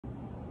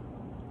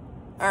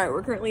All right,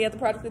 we're currently at the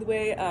Project Lead the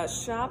Way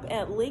shop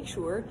at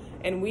Lakeshore,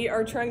 and we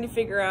are trying to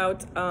figure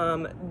out,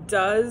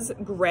 does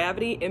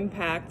gravity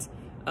impact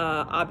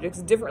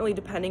objects differently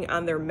depending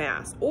on their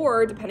mass,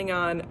 or depending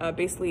on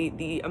basically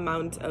the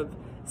amount of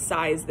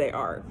size they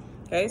are.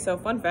 Okay, so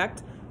fun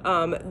fact,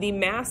 the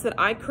mass that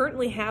I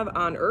currently have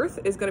on Earth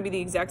is going to be the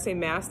exact same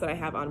mass that I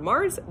have on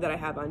Mars, that I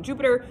have on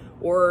Jupiter,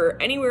 or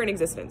anywhere in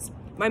existence.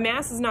 My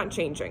mass is not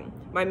changing.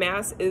 My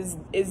mass is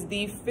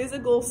the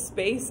physical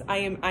space I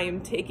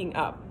am taking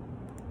up.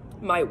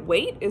 My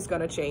weight is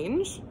going to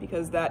change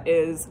because that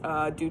is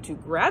due to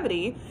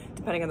gravity,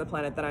 depending on the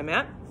planet that I'm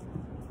at.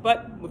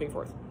 But moving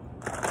forth.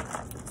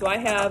 So I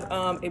have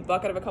a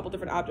bucket of a couple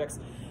different objects.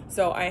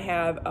 So I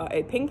have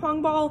a ping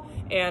pong ball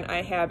and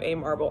I have a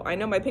marble. I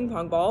know my ping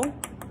pong ball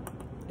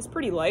is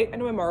pretty light. I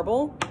know my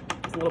marble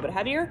is a little bit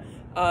heavier.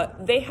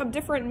 They have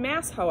different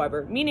mass,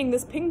 however, meaning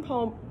this ping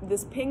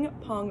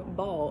pong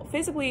ball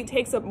physically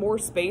takes up more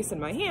space in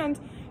my hand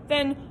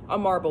than a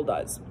marble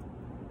does.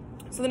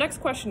 So the next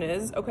question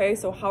is, okay,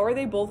 so how are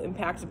they both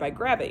impacted by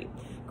gravity?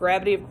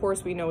 Gravity, of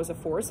course, we know is a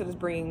force that is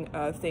bringing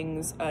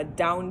things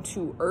down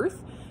to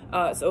Earth.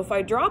 So if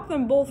I drop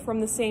them both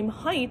from the same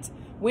height,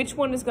 which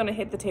one is going to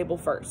hit the table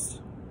first?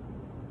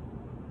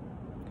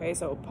 Okay,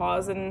 so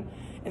pause and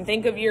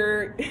think of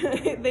your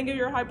think of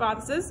your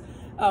hypothesis.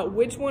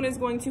 Which one is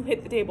going to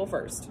hit the table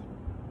first?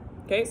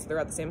 Okay, so they're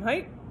at the same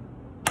height.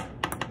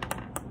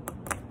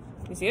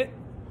 You see it?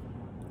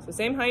 So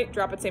same height,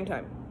 drop at same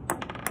time.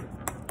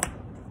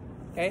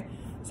 Okay,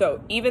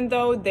 so even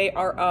though they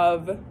are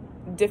of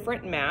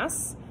different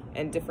mass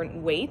and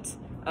different weight,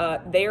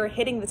 they are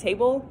hitting the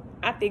table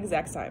at the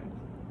exact time,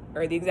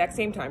 or the exact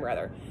same time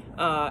rather.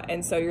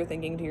 And so you're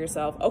thinking to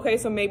yourself, okay,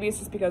 so maybe it's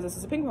just because this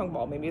is a ping pong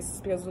ball, maybe it's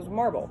just because this is a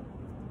marble.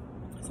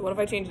 So what if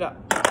I change it up?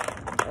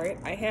 All right,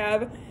 I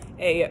have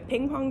a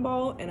ping pong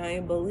ball, and I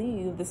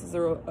believe this is a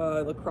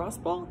lacrosse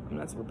ball. I'm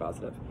not super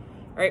positive.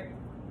 All right,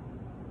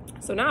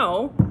 so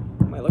now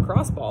my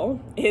lacrosse ball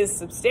is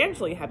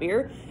substantially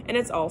heavier, and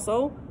it's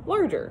also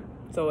larger.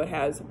 So it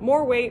has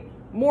more weight,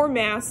 more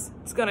mass.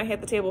 It's gonna hit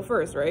the table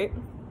first, right?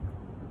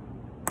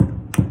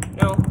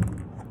 No,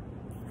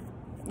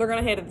 they're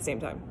gonna hit at the same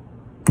time.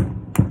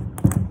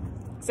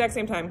 Exact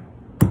same time.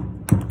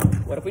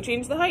 What if we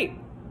change the height?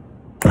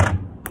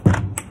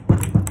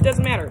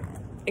 Doesn't matter.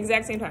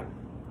 Exact same time.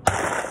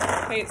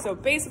 Okay, so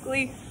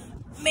basically,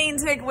 main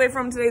takeaway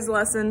from today's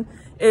lesson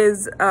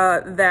is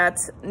that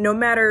no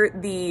matter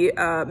the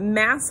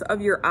mass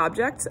of your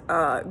object,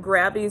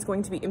 gravity is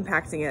going to be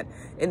impacting it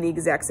in the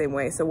exact same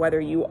way. So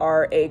whether you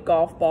are a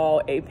golf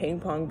ball, a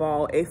ping pong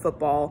ball, a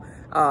football,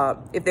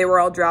 if they were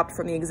all dropped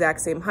from the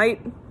exact same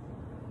height,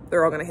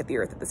 they're all going to hit the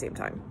Earth at the same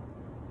time.